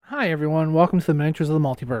Hi everyone, welcome to the Miniatures of the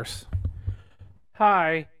Multiverse.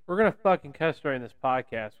 Hi, we're gonna fucking cuss during this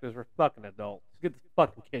podcast because we're fucking adults. Get the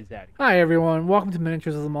fucking kids out of here. Hi everyone, welcome to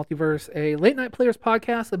Miniatures of the Multiverse, a late night players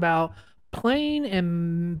podcast about playing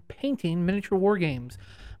and painting miniature war games.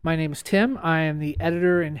 My name is Tim. I am the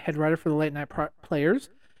editor and head writer for the Late Night Players,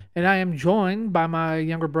 and I am joined by my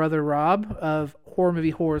younger brother Rob of Horror Movie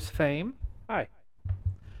Horrors fame. Hi,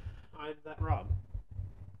 I'm that Rob.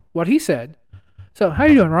 What he said. So, how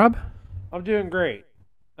you doing, Rob? I'm doing great.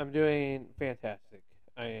 I'm doing fantastic.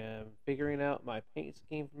 I am figuring out my paint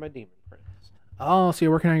scheme for my demon prints. Oh, so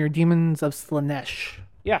you're working on your Demons of Slanesh.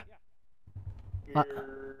 Yeah,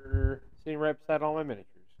 you're sitting right beside all my miniatures.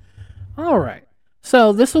 All right.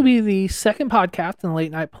 So this will be the second podcast in the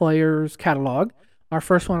Late Night Players catalog. Our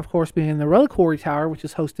first one, of course, being the Reliquary Tower, which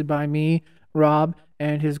is hosted by me, Rob,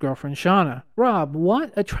 and his girlfriend Shauna. Rob,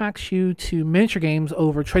 what attracts you to miniature games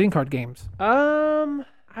over trading card games?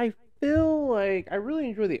 I feel like I really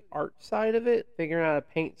enjoy the art side of it, figuring out a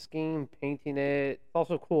paint scheme, painting it. It's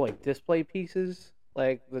also cool, like display pieces,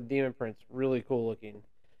 like the demon prints, really cool looking.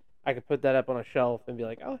 I could put that up on a shelf and be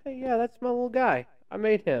like, oh hey, yeah, that's my little guy. I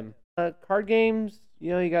made him. Card games,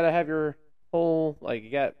 you gotta have your whole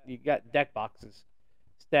you got deck boxes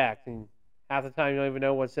stacked, and half the time you don't even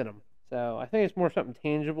know what's in them. So I think it's more something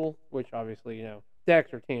tangible, which obviously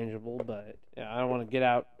decks are tangible, but I don't want to get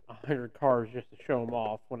out 100 cards just to show them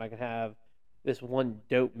off when I can have this one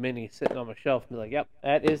dope mini sitting on my shelf and be like, yep,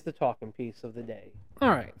 that is the talking piece of the day. All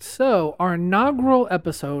right, so our inaugural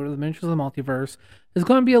episode of the Miniatures of the Multiverse is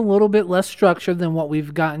going to be a little bit less structured than what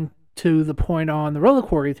we've gotten to the point on the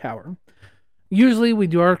Reliquary Tower. Usually we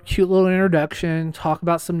do our cute little introduction, talk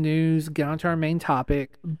about some news, get onto our main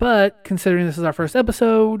topic. But considering this is our first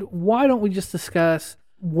episode, why don't we just discuss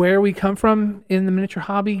where we come from in the miniature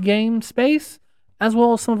hobby game space, as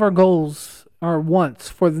well as some of our goals or wants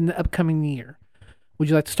for the upcoming year. Would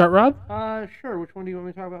you like to start, Rob? Sure. Which one do you want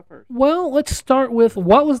me to talk about first? Well, let's start with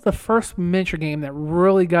what was the first miniature game that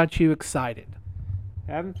really got you excited?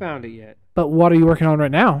 Haven't found it yet. But what are you working on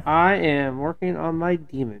right now? I am working on my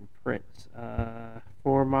demon prints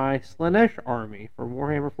for my Slanesh army for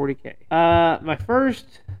Warhammer 40k. My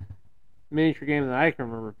first miniature game that I can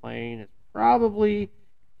remember playing is probably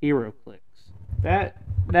HeroClix. That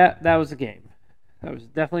was a game. That was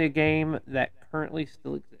definitely a game that currently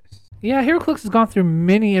still exists. Yeah, HeroClix has gone through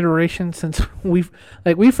many iterations since we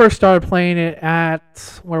first started playing it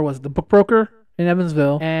at the Book Broker in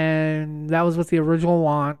Evansville, and that was with the original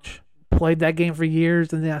launch. Played that game for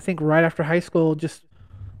years, and then I think right after high school,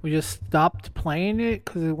 we just stopped playing it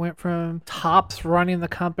because it went from Topps running the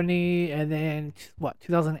company, and then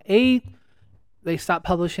 2008 they stopped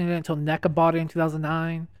publishing it until NECA bought it in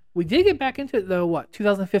 2009. We did get back into it though,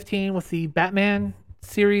 2015 with the Batman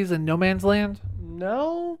series and No Man's Land?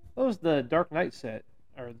 No, that was the Dark Knight set,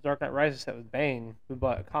 or the Dark Knight Rises set with Bane, who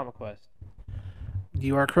bought Comic Quest.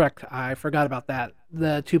 You are correct. I forgot about that.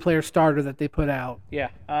 The 2-player starter that they put out. Yeah,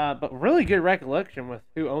 but really good recollection with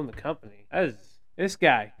who owned the company. That is this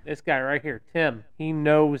guy right here, Tim. He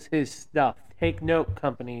knows his stuff. Take note,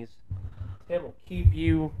 companies. Tim will keep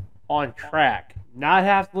you on track. Not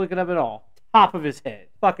have to look it up at all. Top of his head.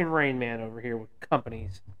 Fucking Rain Man over here with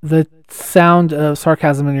companies. The sound of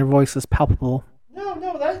sarcasm in your voice is palpable.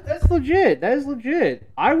 No, that's legit. That is legit.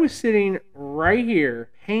 I was sitting right here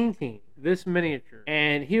painting this miniature,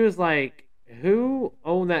 and he was like, who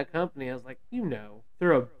owned that company? I was like,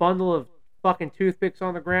 threw a bundle of fucking toothpicks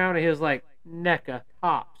on the ground, and he was like, NECA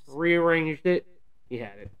Topps. Rearranged it. He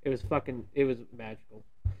had it. It was magical.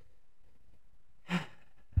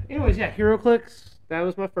 Anyways, yeah, HeroClix. That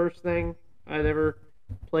was my first thing I never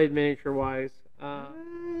played miniature wise.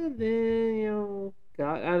 Then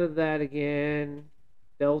got out of that again.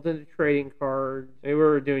 Delved into trading cards. We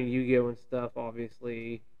were doing Yu-Gi-Oh and stuff,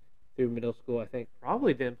 obviously, through middle school. I think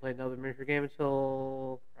probably didn't play another miniature game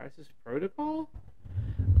until Crisis Protocol.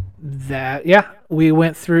 We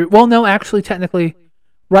went through. Well, no, actually, technically,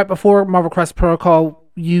 right before Marvel Crisis Protocol,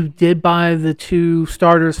 you did buy the 2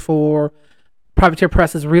 starters for Privateer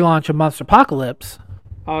Press's relaunch of Monster Apocalypse.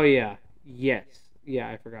 Oh, yeah. Yes. Yeah,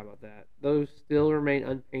 I forgot about that. Those still remain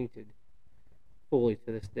unpainted fully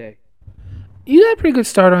to this day. You had a pretty good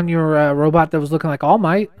start on your robot that was looking like All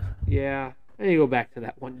Might. Yeah, I need to go back to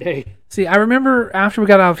that one day. See, I remember after we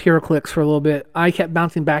got out of HeroClix for a little bit, I kept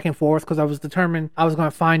bouncing back and forth because I was determined I was going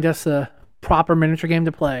to find us a proper miniature game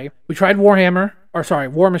to play. We tried War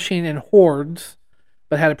Machine and Hordes,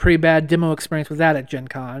 but had a pretty bad demo experience with that at Gen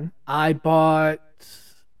Con. I bought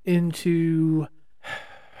into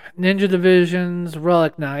Ninja Division's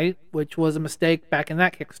Relic Knight, which was a mistake back in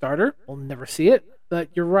that Kickstarter. We'll never see it. But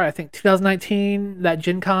you're right. I think 2019, that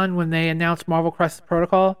Gen Con, when they announced Marvel Crisis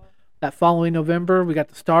Protocol, that following November, we got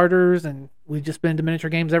the starters, and we've just been to miniature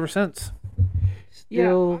games ever since. Yeah,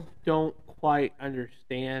 still don't quite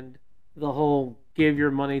understand the whole give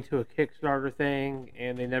your money to a Kickstarter thing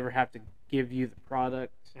and they never have to give you the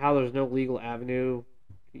product. How there's no legal avenue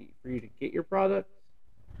for you to get your product.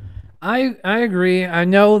 I agree. I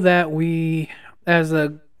know that we, as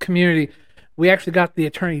a community, we actually got the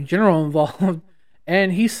Attorney General involved,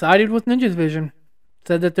 and he sided with Ninja Division.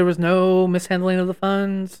 Said that there was no mishandling of the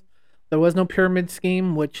funds, there was no pyramid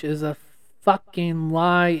scheme, which is a fucking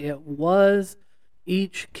lie. It was.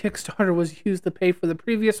 Each Kickstarter was used to pay for the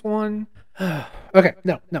previous one. Okay,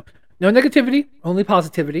 no negativity, only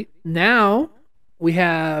positivity. Now we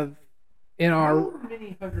have in our How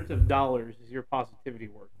many hundreds of dollars is your positivity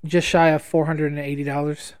worth? just shy of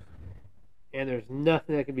 $480. And there's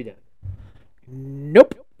nothing that can be done.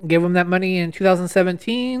 Nope. Gave them that money in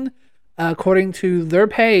 2017. According to their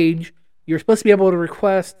page, you're supposed to be able to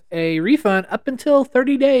request a refund up until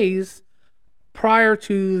 30 days prior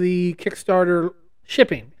to the Kickstarter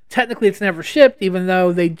shipping. Technically, it's never shipped, even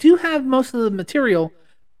though they do have most of the material,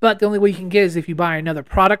 but the only way you can get is if you buy another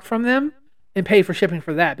product from them and pay for shipping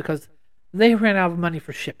for that, because they ran out of money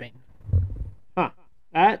for shipping. Huh.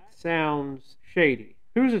 That sounds shady.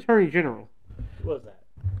 Who's Attorney General? Who was that?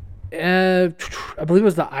 I believe it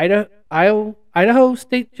was the Idaho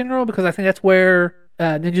State General, because I think that's where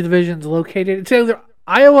Ninja Division's located. It's either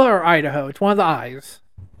Iowa or Idaho. It's one of the I's.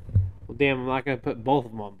 Well, damn, I'm not going to put both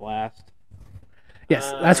of them on blast. Yes,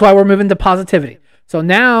 that's why we're moving to positivity. So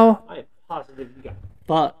now, I am positive you got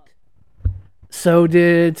fucked. so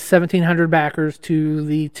did 1,700 backers to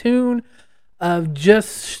the tune of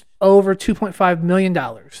just over $2.5 million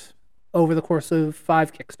over the course of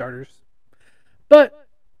 5 Kickstarters. But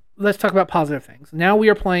let's talk about positive things. Now we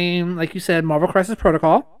are playing, like you said, Marvel Crisis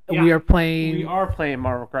Protocol. Yeah, we are playing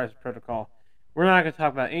Marvel Crisis Protocol. We're not going to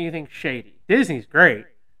talk about anything shady. Disney's great.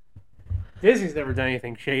 Disney's never done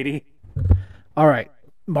anything shady. All right.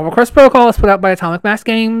 Marvel Crisis Protocol is put out by Atomic Mass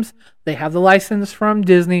Games. They have the license from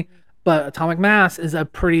Disney, but Atomic Mass is a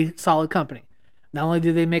pretty solid company. Not only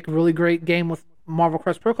do they make a really great game with Marvel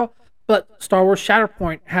Crisis Protocol, but Star Wars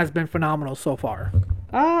Shatterpoint has been phenomenal so far.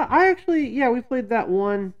 We played that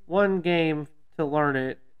one game to learn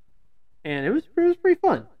it, and it was pretty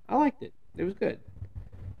fun. I liked it. It was good.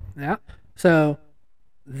 Yeah. So,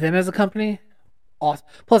 them as a company, awesome.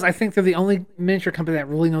 Plus, I think they're the only miniature company that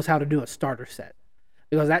really knows how to do a starter set.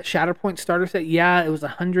 Because that Shatterpoint starter set, yeah, it was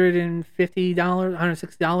 $150,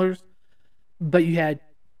 $160, but you had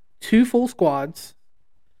 2 full squads,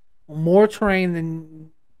 more terrain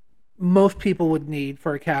than most people would need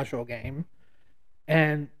for a casual game,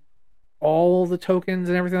 and all the tokens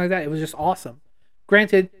and everything like that. It was just awesome.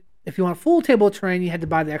 Granted, if you want a full table of terrain, you had to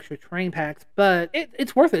buy the extra terrain packs, but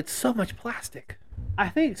it's worth it. It's so much plastic. I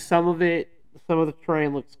think some of the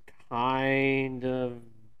terrain looks kind of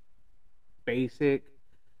basic.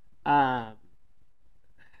 I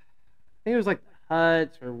think it was like the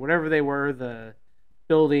huts or whatever they were, the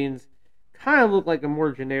buildings kind of look like a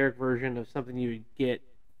more generic version of something you would get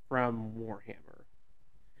from Warhammer.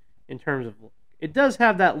 In terms of look, it does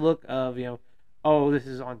have that look of, oh, this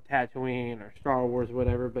is on Tatooine or Star Wars or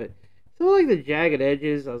whatever, but some of like the jagged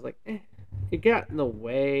edges, I was like, it got in the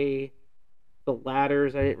way. The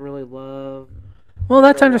ladders I didn't really love. Well,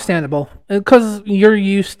 that's understandable because you're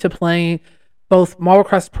used to playing both Marvel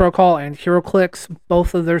Crisis Protocol and HeroClix,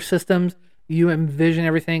 both of their systems. You envision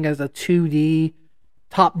everything as a 2D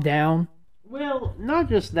top-down. Well, not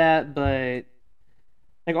just that, but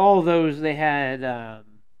like all of those, they had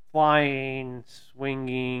flying,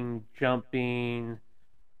 swinging, jumping,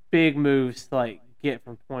 big moves to like get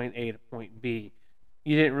from point A to point B.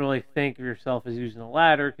 You didn't really think of yourself as using a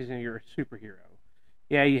ladder because you're a superhero.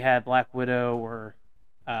 Yeah, you had Black Widow or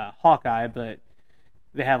Hawkeye, but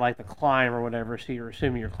they had like the climb or whatever, so you're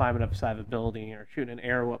assuming you're climbing up the side of a building or shooting an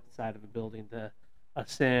arrow up the side of a building to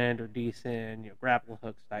ascend or descend, grapple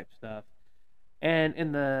hooks type stuff. And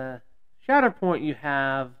in the Shatterpoint, you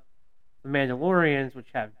have the Mandalorians, which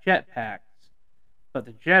have jetpacks, but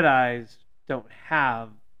the Jedis don't have.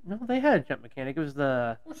 No, they had a jump mechanic. It was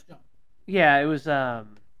the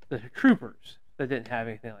troopers that didn't have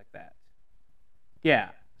anything like that. Yeah,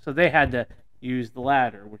 so they had to use the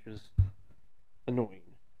ladder, which was annoying.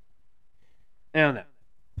 I don't know.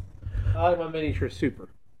 I like my miniature super.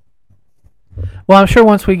 Well, I'm sure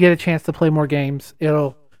once we get a chance to play more games,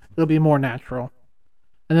 it'll be more natural.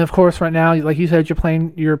 And of course, right now, like you said,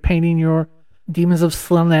 you're painting your Demons of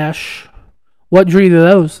Slaanesh. What drew you to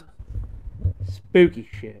those? Spooky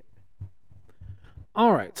shit.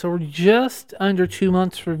 All right, so we're just under 2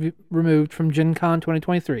 months removed from Gen Con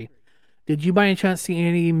 2023. Did you by any chance see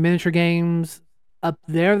any miniature games up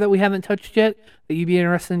there that we haven't touched yet that you'd be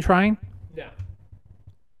interested in trying? No.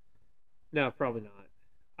 No, probably not.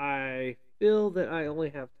 I feel that I only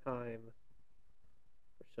have time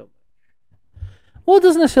for so much. Well, it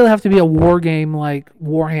doesn't necessarily have to be a war game like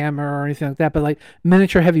Warhammer or anything like that, but like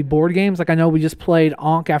miniature heavy board games. Like I know we just played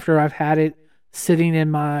Ankh after I've had it sitting in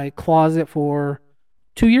my closet for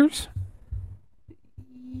 2 years.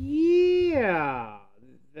 Yeah,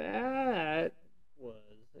 that was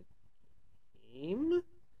a game.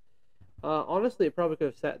 Honestly, it probably could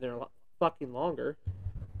have sat there a lot fucking longer.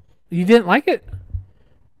 You didn't like it?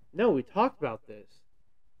 No, we talked about this.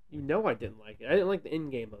 You know I didn't like it. I didn't like the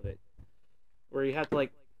end game of it, where you have to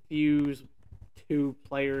like fuse two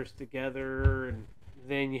players together, and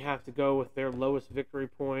then you have to go with their lowest victory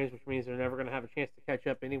points, which means they're never going to have a chance to catch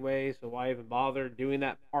up anyway. So why even bother doing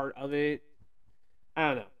that part of it? I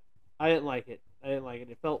don't know. I didn't like it.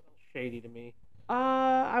 It felt shady to me.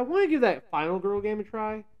 I want to give that Final Girl game a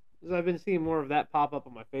try, because I've been seeing more of that pop up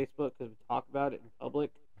on my Facebook because we talk about it in public.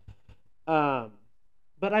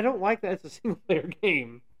 But I don't like that it's a single player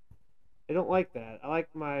game. I don't like that. I like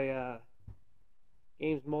my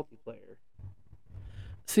games multiplayer.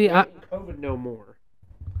 See, COVID no more.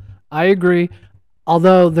 I agree.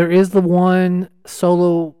 Although there is the one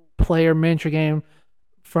solo player miniature game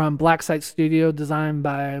from Blacksite Studio designed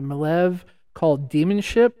by Malev called Demon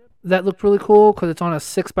Ship that looked really cool because it's on a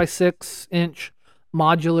 6x6 inch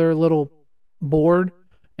modular little board.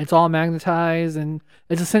 It's all magnetized and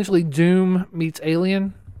it's essentially Doom meets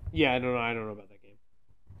Alien. Yeah, I don't know. I don't know about that game.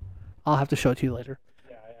 I'll have to show it to you later.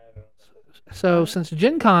 Yeah, I don't know. So since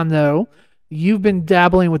Gen Con though, you've been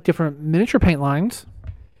dabbling with different miniature paint lines.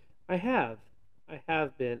 I have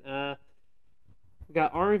been. We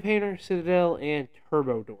got Army Painter, Citadel, and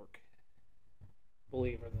Turbo Dork.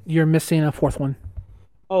 Believe it or not. You're missing a fourth one.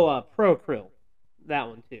 Oh, Pro Krill. That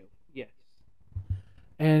one too. Yes.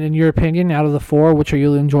 And in your opinion, out of the four, which are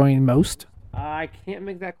you enjoying most? I can't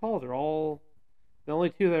make that call. They're all the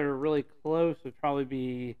only two that are really close would probably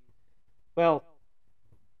be, well,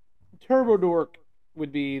 Turbo Dork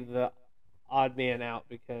would be the odd man out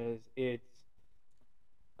because it's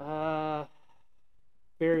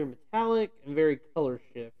very metallic and very color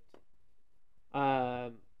shift. I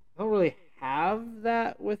don't really have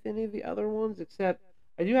that with any of the other ones, except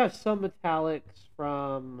I do have some metallics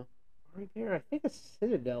from right there. I think a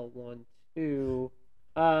Citadel one too.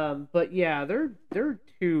 But yeah, they're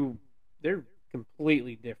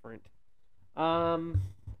completely different. I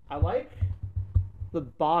like the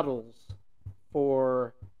bottles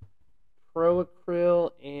for Pro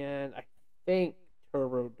Acryl, and I think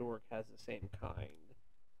Turbo Dork has the same kind.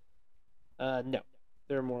 No,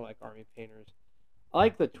 they're more like Army Painters. I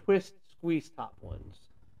like the twist squeeze top ones,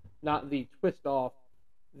 not the twist off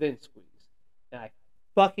then squeeze. And I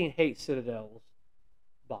fucking hate Citadel's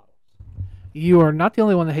bottles. You are not the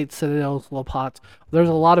only one that hates Citadel's little pots. There's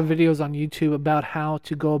a lot of videos on YouTube about how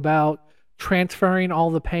to go about transferring all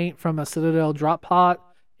the paint from a Citadel drop pot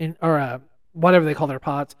or whatever they call their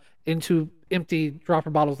pots into empty dropper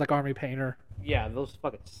bottles like Army Painter. Yeah, those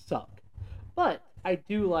fucking suck. But I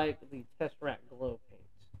do like the Tesseract Glow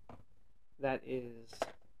paint. That is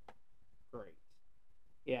great.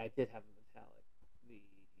 Yeah, I did have the metallic. The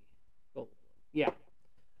gold one. Yeah.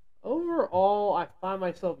 Overall, I find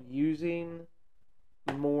myself using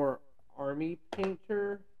more Army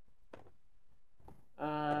Painter.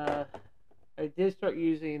 I did start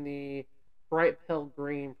using the Bright Pale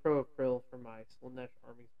Green Pro Acryl for my Slaanesh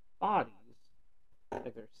Army bodies,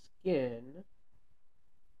 like their skin,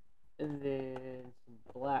 and then some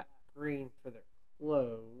black green for their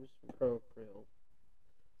clothes from Pro Acryl.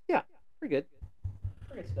 Yeah, pretty good.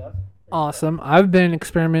 Pretty good stuff. Awesome. I've been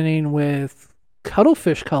experimenting with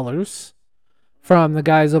cuttlefish colors from the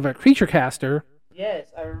guys over at Creature Caster.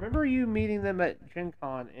 Yes, I remember you meeting them at Gen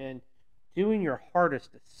Con and doing your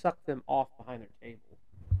hardest to suck them off behind their table.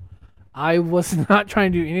 I was not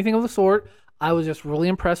trying to do anything of the sort. I was just really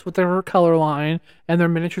impressed with their color line, and their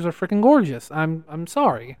miniatures are freaking gorgeous. I'm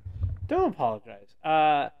sorry. Don't apologize.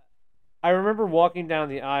 I remember walking down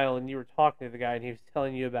the aisle and you were talking to the guy and he was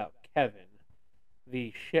telling you about Kevin,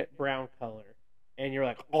 the shit brown color, and you're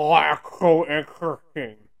like, "Oh, that's so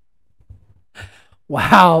interesting."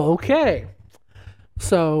 Wow. Okay.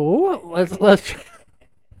 So let's.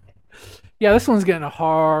 Yeah, this one's getting a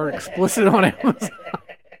hard explicit on Amazon.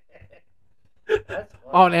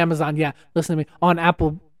 On Amazon, yeah. Listen to me on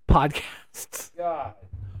Apple Podcasts. God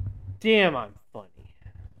damn, I'm funny.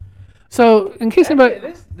 So, in case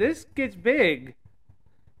anybody, This gets big.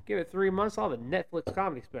 Give it 3 months, I'll have a Netflix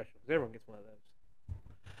comedy special. 'Cause everyone gets one of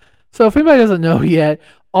those. So if anybody doesn't know yet,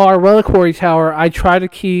 our Reliquary Tower, I try to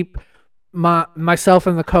keep myself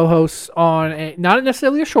and the co-hosts on not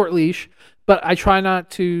necessarily a short leash, but I try not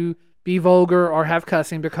to be vulgar or have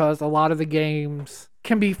cussing because a lot of the games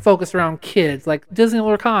can be focused around kids, like Disney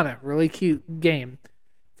Lorcana, really cute game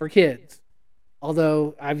for kids.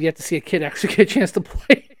 Although I've yet to see a kid actually get a chance to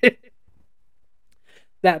play it.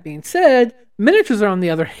 That being said, miniatures, on the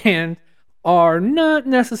other hand, are not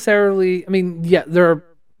necessarily. I mean, yeah, there are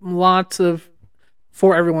lots of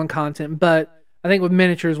for everyone content, but I think with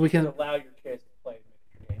miniatures we You can can. allow your kids to play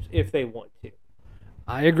miniature games if they want to.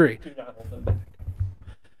 I agree. Do not hold them back.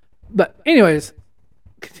 But anyways,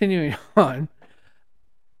 continuing on.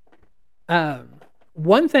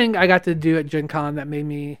 One thing I got to do at Gen Con that made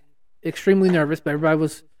me extremely nervous, but everybody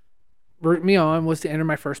was rooting me on, was to enter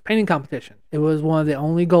my first painting competition. It was one of the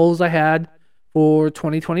only goals I had for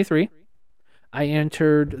 2023. I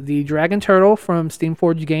entered the Dragon Turtle from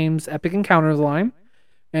Steamforged Games Epic Encounters line,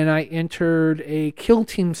 and I entered a kill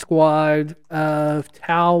team squad of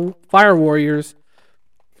Tau Fire Warriors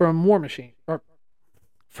from War Machine or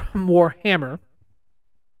from Warhammer.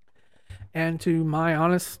 And to my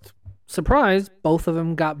honest surprise, both of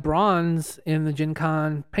them got bronze in the Gen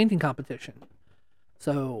Con painting competition.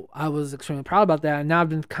 So I was extremely proud about that. And now I've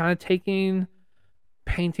been kind of taking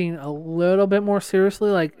painting a little bit more seriously,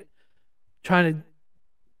 like trying to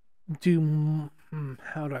do,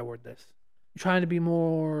 how do I word this? Trying to be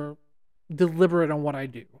more deliberate on what I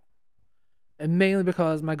do. And mainly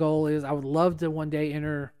because my goal is I would love to one day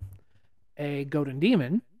enter a Golden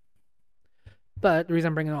Demon. But the reason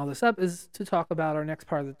I'm bringing all this up is to talk about our next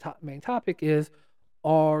part of the main topic is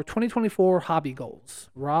our 2024 hobby goals.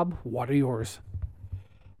 Rob, what are yours?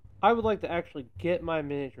 I would like to actually get my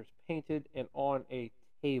miniatures painted and on a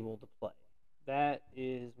table to play. That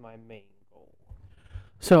is my main goal.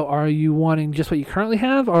 So are you wanting just what you currently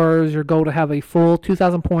have, or is your goal to have a full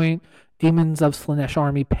 2,000 point Demons of Slanesh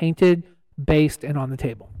army painted, based, and on the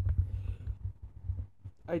table?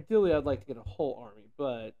 Ideally, I'd like to get a whole army,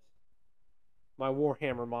 but my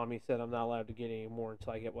Warhammer mommy said I'm not allowed to get any more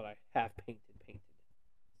until I get what I have painted.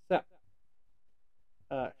 So,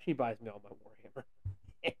 she buys me all my Warhammer.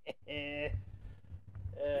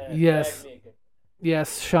 Yes.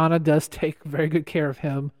 Yes, Shauna does take very good care of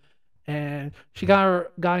him. And she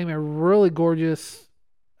got him a really gorgeous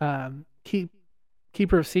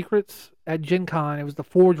Keeper of Secrets at Gen Con. It was the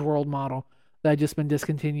Forge World model that had just been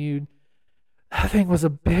discontinued. That thing was a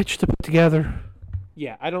bitch to put together.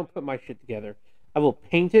 Yeah, I don't put my shit together. I will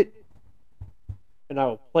paint it and I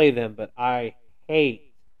will play them, but I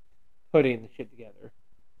hate putting the shit together.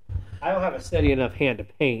 I don't have a steady enough hand to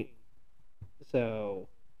paint, so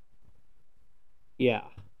yeah,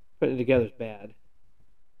 putting it together is bad.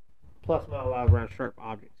 Plus, I'm not allowed around sharp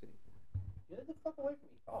objects anymore. Get the fuck away from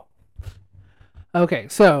me! Oh. Okay,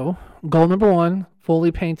 so goal number 1: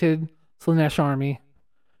 fully painted Slanesh army,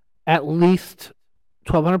 at least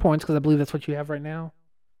 1,200 points, because I believe that's what you have right now,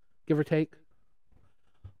 give or take.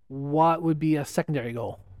 What would be a secondary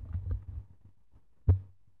goal?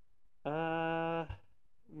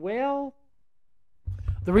 Well,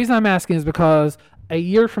 the reason I'm asking is because a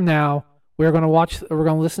year from now we're going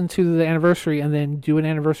to listen to the anniversary and then do an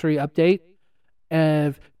anniversary update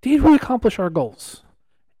of did we accomplish our goals,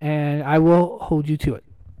 and I will hold you to it.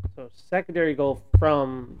 So secondary goal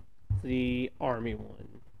from the army one,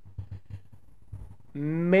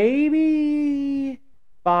 maybe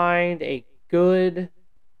find a good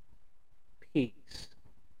piece,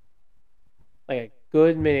 like a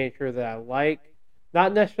good miniature that I like.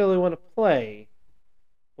 Not necessarily want to play,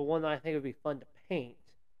 but one that I think would be fun to paint.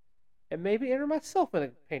 And maybe enter myself in a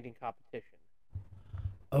painting competition.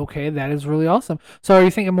 Okay, that is really awesome. So are you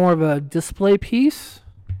thinking more of a display piece?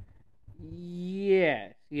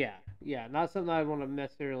 Yes, yeah. Not something I want to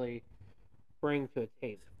necessarily bring to a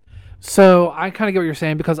table. So I kind of get what you're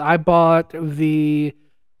saying because I bought the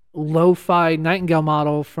Lo-Fi Nightingale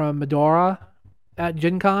model from Medora at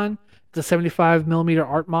Gen Con. It's a 75 millimeter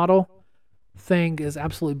art model. Thing is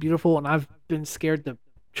absolutely beautiful, and I've been scared to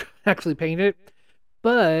actually paint it.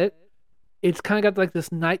 But it's kind of got like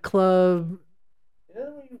this nightclub. Is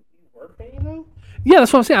that what you were painting though? Yeah,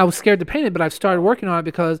 that's what I'm saying. I was scared to paint it, but I've started working on it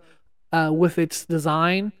because with its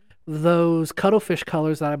design, those cuttlefish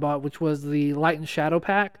colors that I bought, which was the light and shadow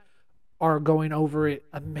pack, are going over it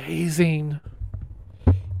amazing.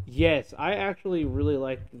 Yes, I actually really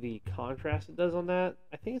like the contrast it does on that.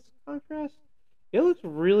 I think it's contrast. It looks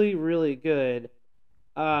really, really good.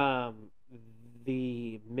 The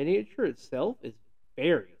miniature itself is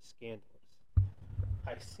very scandalous.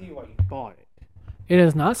 I see why you bought it. It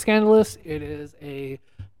is not scandalous. It is a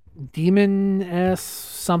demon s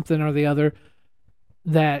something or the other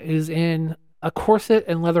that is in a corset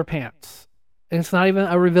and leather pants. And it's not even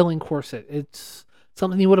a revealing corset. It's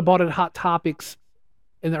something you would have bought at Hot Topics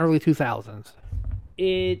in the early 2000s.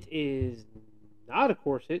 It is not a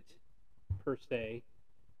corset per se.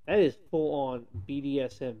 That is full on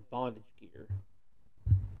BDSM bondage gear.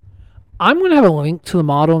 I'm going to have a link to the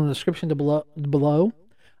model in the description below.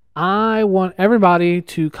 I want everybody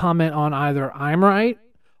to comment on either I'm right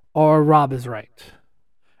or Rob is right.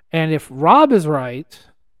 And if Rob is right,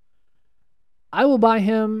 I will buy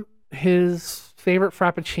him his favorite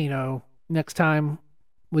Frappuccino next time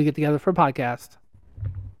we get together for a podcast.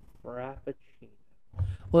 Frappuccino.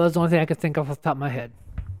 Well, that's the only thing I could think of off the top of my head.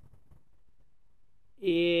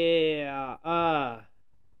 Yeah. No,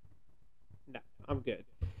 I'm good.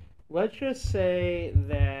 Let's just say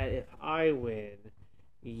that if I win,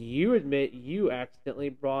 you admit you accidentally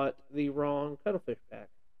brought the wrong cuttlefish back.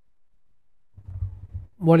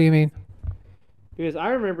 What do you mean? Because I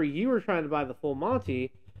remember you were trying to buy the full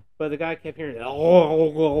Monty, but the guy kept hearing,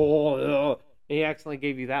 and he accidentally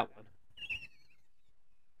gave you that one.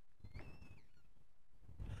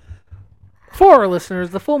 For our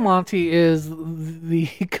listeners, the Full Monty is the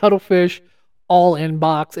Cuttlefish all-in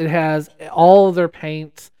box. It has all of their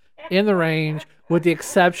paints in the range, with the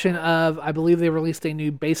exception of, I believe they released a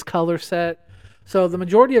new base color set. So the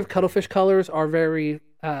majority of Cuttlefish colors are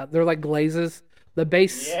they're like glazes. The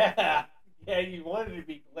base... Yeah, you wanted to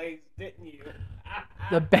be glazed, didn't you?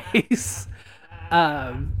 The base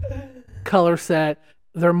color set,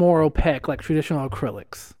 they're more opaque, like traditional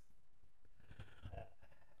acrylics.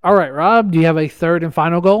 All right, Rob, do you have a third and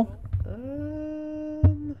final goal?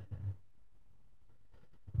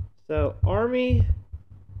 So Army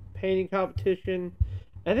painting competition,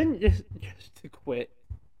 and then just to quit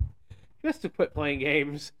playing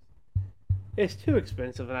games. It's too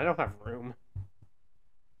expensive, and I don't have room.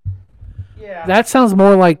 Yeah, That sounds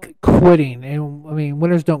more like quitting, and I mean,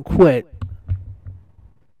 winners don't quit.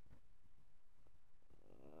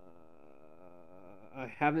 I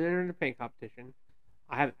haven't entered a paint competition.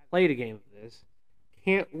 I haven't played a game of this.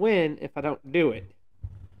 Can't win if I don't do it.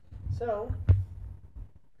 So,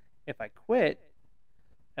 if I quit,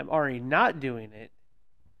 I'm already not doing it,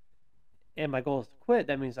 and my goal is to quit,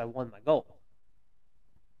 that means I won my goal.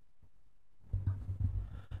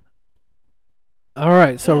 All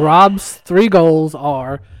right, so Rob's 3 goals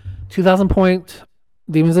are 2,000 point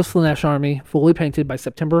Demons of Slanesh Army, fully painted by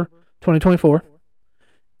September 2024.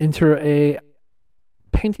 Enter a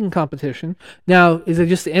painting competition. Now, is it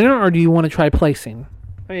just to enter, or do you want to try placing?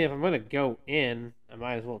 I mean, if I'm going to go in, I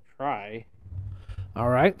might as well try. All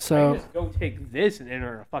right, I so... can just go take this and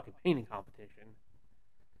enter a fucking painting competition.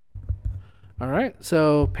 All right,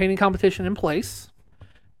 so painting competition in place,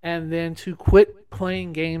 and then to quit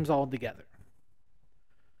playing games altogether.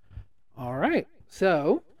 All right,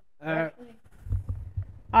 so Actually,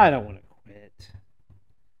 I don't want to quit.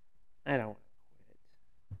 I don't want to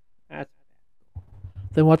quit. That's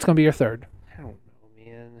then what's going to be your third? I don't know,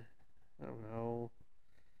 man. I don't know.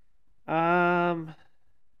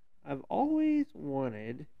 I've always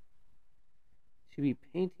wanted to be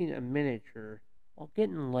painting a miniature while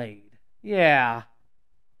getting laid. Yeah,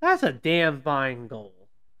 that's a damn fine goal.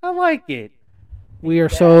 I like it. We are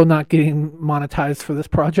so not getting monetized for this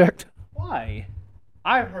project. Why?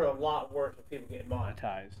 I've heard a lot worse of people getting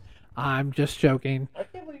monetized. I'm just joking. I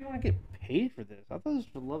can't believe you want to get paid for this. I thought this was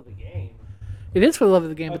for the love of the game. It is for the love of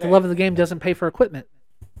the game, but the Okay. love of the game doesn't pay for equipment.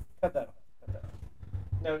 Cut that off. Cut that off.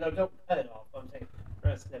 No, don't cut it off. I'm saying we're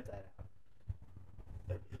going to snip that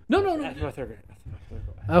out. No. That's my third goal.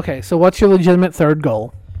 Okay, so what's your legitimate third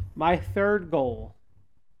goal? My third goal,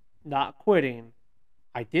 not quitting,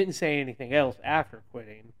 I didn't say anything else after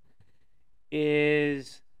quitting,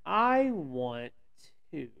 is I want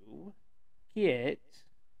to get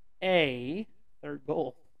a third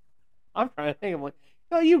goal. I'm trying to think of one.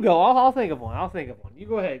 No, you go. I'll think of one. You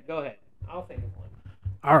go ahead. I'll think of one.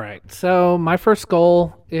 All right, so my first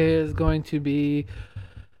goal is going to be,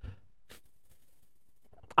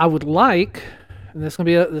 I would like, and this is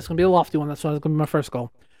gonna be a lofty one. That's gonna be my first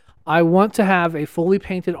goal. I want to have a fully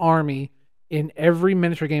painted army in every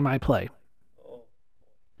miniature game I play.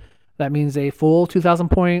 That means a full 2,000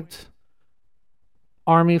 point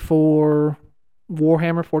army for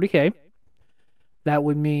Warhammer 40k. That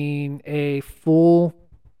would mean a full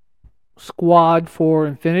squad for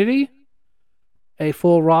Infinity, a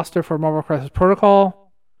full roster for Marvel Crisis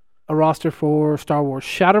Protocol, a roster for Star Wars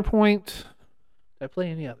Shatterpoint. Did I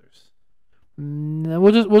play any others? No,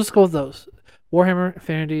 we'll just go with those. Warhammer,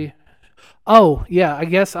 Infinity, Oh yeah, I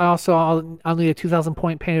guess I'll need a 2,000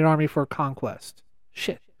 point painted army for conquest.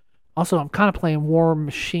 Shit. Also, I'm kind of playing War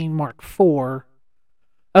Machine Mark IV.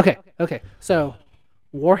 Okay. So,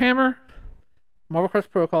 Warhammer, Marvel Crisis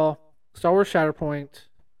Protocol, Star Wars Shatterpoint,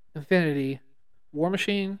 Infinity, War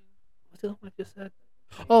Machine. What's the other one I just said?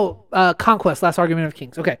 Oh, Conquest, Last Argument of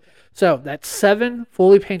Kings. Okay, so that's 7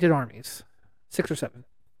 fully painted armies, 6 or 7,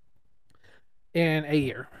 in a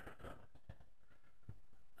year.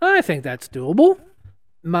 I think that's doable.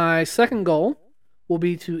 My second goal will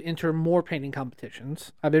be to enter more painting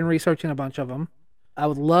competitions. I've been researching a bunch of them. I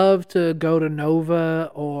would love to go to Nova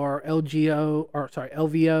or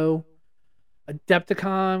LVO.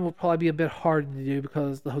 Adepticon will probably be a bit hard to do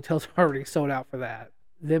because the hotel's already sold out for that.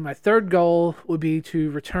 Then my third goal would be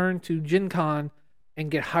to return to Gen Con and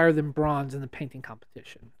get higher than bronze in the painting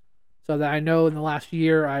competition. So that I know in the last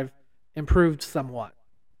year I've improved somewhat.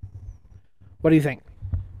 What do you think?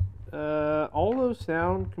 All those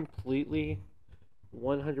sound completely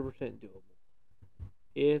 100% doable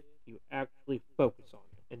if you actually focus on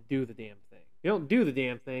it and do the damn thing. If you don't do the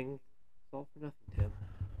damn thing, it's all for nothing, Tim.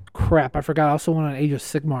 Crap, I forgot I also want an Age of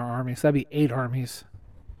Sigmar army, so that'd be 8 armies.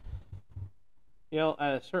 You know,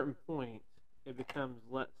 at a certain point, it becomes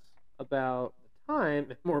less about the time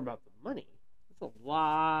and more about the money. It's a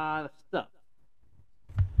lot of stuff.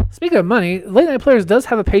 Speaking of money, Late Night Players does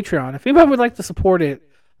have a Patreon. If anybody would like to support it,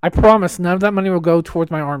 I promise none of that money will go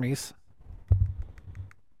towards my armies.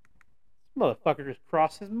 Motherfucker just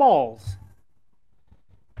crossed his balls.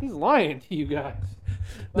 He's lying to you guys.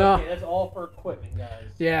 No. Okay, that's all for equipment, guys.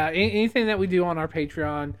 Yeah, anything that we do on our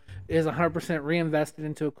Patreon is 100% reinvested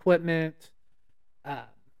into equipment,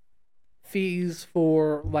 fees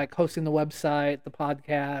for like hosting the website, the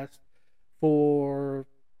podcast, for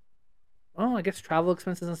I guess travel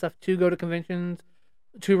expenses and stuff to go to conventions,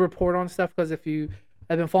 to report on stuff. Because if you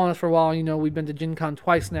have been following us for a while, you know we've been to Gen Con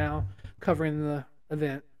twice now, covering the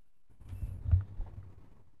event.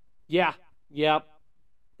 Yeah, yep.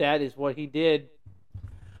 That is what he did.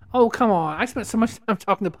 Oh, come on. I spent so much time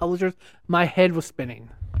talking to publishers, my head was spinning.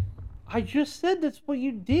 I just said that's what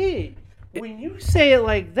you did. When you say it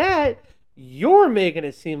like that, you're making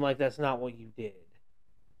it seem like that's not what you did.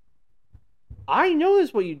 I know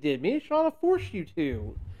that's what you did. Me and Shauna forced you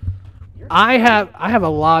to. I have a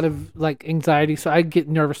lot of like anxiety, so I get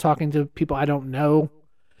nervous talking to people I don't know.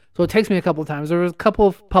 So it takes me a couple of times. There was a couple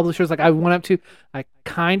of publishers like I went up to, I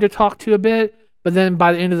kind of talked to a bit, but then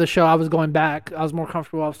by the end of the show, I was going back. I was more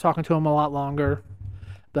comfortable. I was talking to him a lot longer.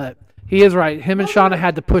 But he is right. Him and Shauna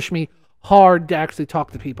had to push me hard to actually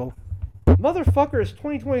talk to people. Motherfucker, it's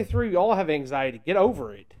 2023. We all have anxiety. Get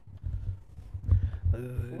over it.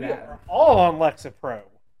 We are all on Lexapro.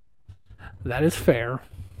 That is fair.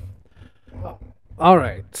 All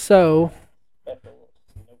right. So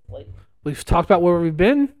we've talked about where we've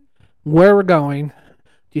been, where we're going.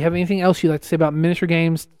 Do you have anything else you'd like to say about miniature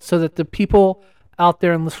games so that the people out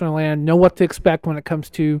there in listener land know what to expect when it comes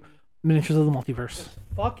to miniatures of the multiverse? Just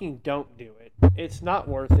fucking don't do it. It's not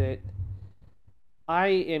worth it. I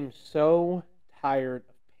am so tired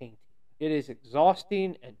of painting. It is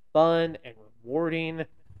exhausting and fun and rewarding.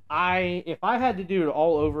 If I had to do it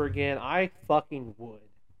all over again, I fucking would.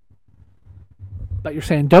 But you're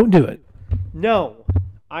saying don't do it. No,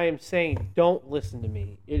 I am saying don't listen to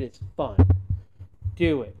me. It is fun.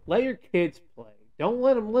 Do it. Let your kids play. Don't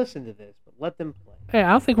let them listen to this, but let them play. Hey,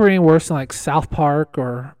 I don't think we're any worse than like South Park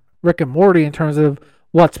or Rick and Morty in terms of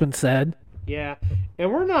what's been said. Yeah,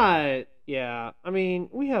 and we're not. Yeah, I mean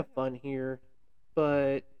we have fun here,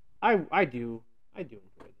 but I do enjoy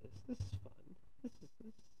this. This is fun. This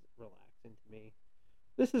is relaxing to me.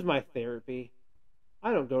 This is my therapy.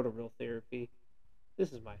 I don't go to real therapy.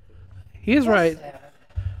 This is my therapy. He is right.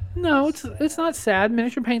 No, it's not sad.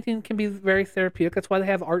 Miniature painting can be very therapeutic. That's why they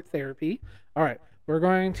have art therapy. All right, we're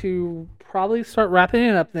going to probably start wrapping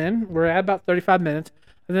it up then. We're at about 35 minutes.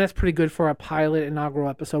 I think that's pretty good for a pilot inaugural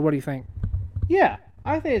episode. What do you think? Yeah,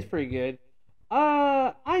 I think it's pretty good.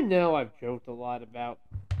 I know I've joked a lot about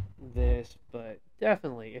this, but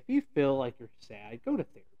definitely, if you feel like you're sad, go to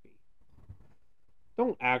therapy.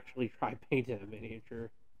 Don't actually try painting a miniature.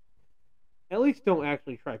 At least don't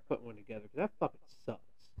actually try putting one together, because that fucking sucks.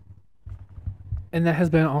 And that has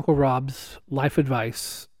been Uncle Rob's life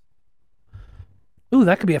advice. Ooh,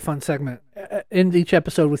 that could be a fun segment. End each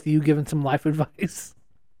episode with you giving some life advice.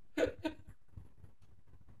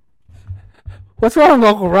 What's wrong,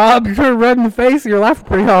 Uncle Rob? You're turning red in the face and you're laughing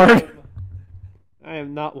pretty hard. I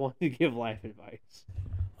am not one to give life advice.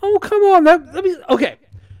 Oh, come on. That be okay.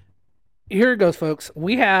 Here it goes, folks.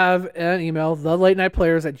 We have an email,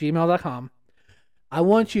 thelatenightplayers@gmail.com. I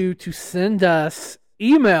want you to send us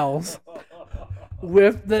emails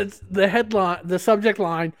with the headline, the subject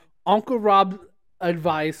line, Uncle Rob's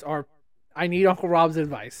advice, or I need Uncle Rob's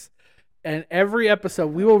advice. And every episode,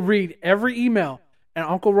 we will read every email, and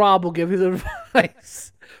Uncle Rob will give you the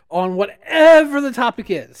advice on whatever the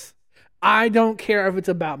topic is. I don't care if it's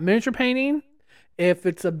about miniature painting, if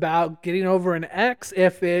it's about getting over an ex,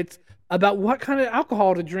 if it's about what kind of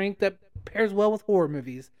alcohol to drink that pairs well with horror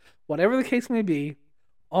movies. Whatever the case may be,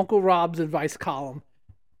 Uncle Rob's advice column,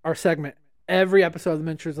 our segment, every episode of the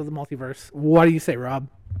Miniatures of the Multiverse. What do you say, Rob?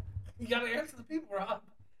 You gotta answer the people, Rob.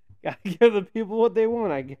 Gotta give the people what they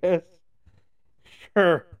want, I guess.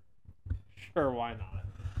 Sure, why not?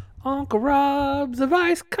 Uncle Rob's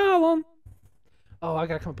advice column. Oh, I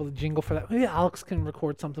gotta come up with a jingle for that. Maybe Alex can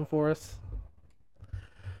record something for us.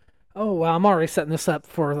 Oh, wow, I'm already setting this up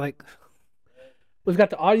for, like, we've got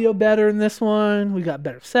the audio better in this one. We got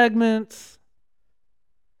better segments.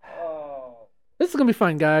 Oh. This is gonna be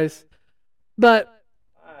fun, guys. But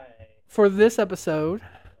for this episode,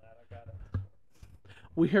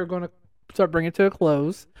 we are going to start bringing it to a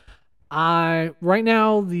close. Right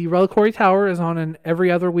now, the Reliquary Tower is on an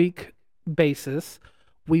every other week basis.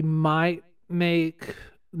 We might make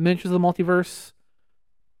Miniatures of the Multiverse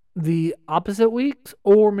the opposite weeks,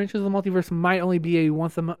 or Miniatures of the Multiverse might only be a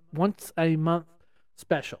once a month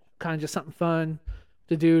special. Kind of just something fun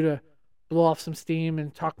to do to blow off some steam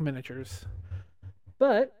and talk miniatures.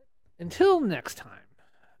 But until next time,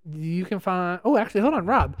 you can find... Oh, actually, hold on,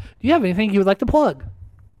 Rob. Do you have anything you would like to plug?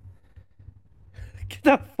 Get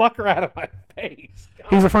that fucker out of my face. God.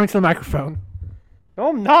 He's referring to the microphone. No,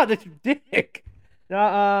 I'm not. That's your dick. You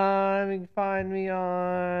can find me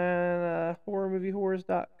on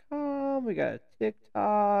horrormoviehorrors.com. We got a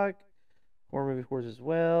TikTok, Horror Movie Horrors as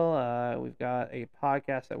well. We've got a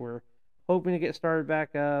podcast that we're hoping to get started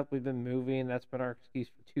back up. We've been moving. That's been our excuse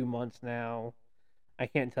for 2 months now. I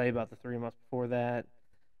can't tell you about the 3 months before that.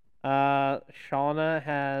 Shauna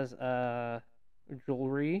has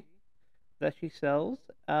jewelry that she sells.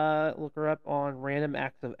 Look her up on Random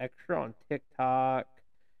Acts of Extra on TikTok,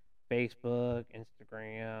 Facebook,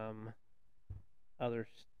 Instagram, other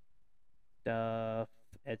stuff,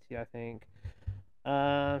 Etsy, I think.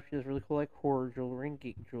 She does really cool like horror jewelry and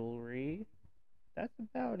geek jewelry. That's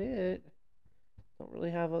about it. Don't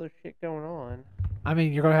really have other shit going on. I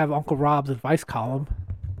mean, you're gonna have Uncle Rob's advice column.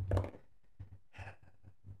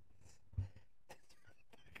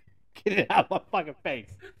 Get it out of my fucking face.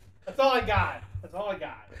 That's all I got.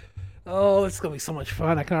 Oh, it's gonna be so much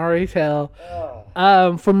fun. I can already tell.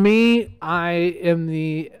 Oh. For me, I am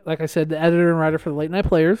like I said, the editor and writer for the Late Night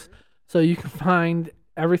Players. So you can find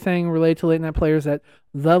everything related to Late Night Players at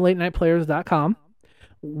thelatenightplayers.com.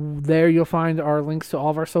 There you'll find our links to all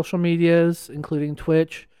of our social medias, including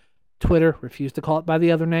Twitch, Twitter, refuse to call it by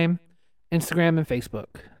the other name, Instagram, and Facebook.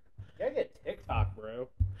 You gotta get TikTok, bro.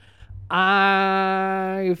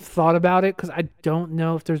 I've thought about it because I don't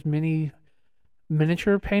know if there's many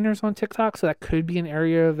miniature painters on TikTok, so that could be an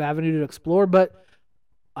area of avenue to explore, but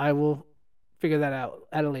I will figure that out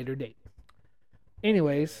at a later date.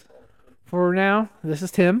 Anyways, for now, this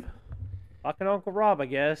is Tim. Fucking Uncle Rob, I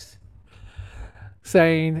guess.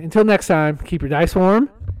 Saying, until next time, keep your dice warm.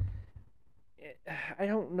 I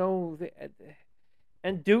don't know.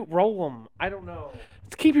 And roll them. I don't know.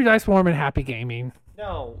 Keep your dice warm and happy gaming.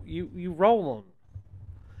 No, you roll them.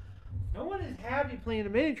 No one is happy playing a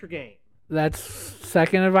miniature game. That's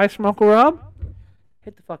second advice from Uncle Rob.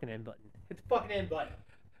 Hit the fucking end button.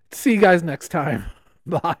 See you guys next time.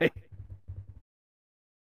 Bye.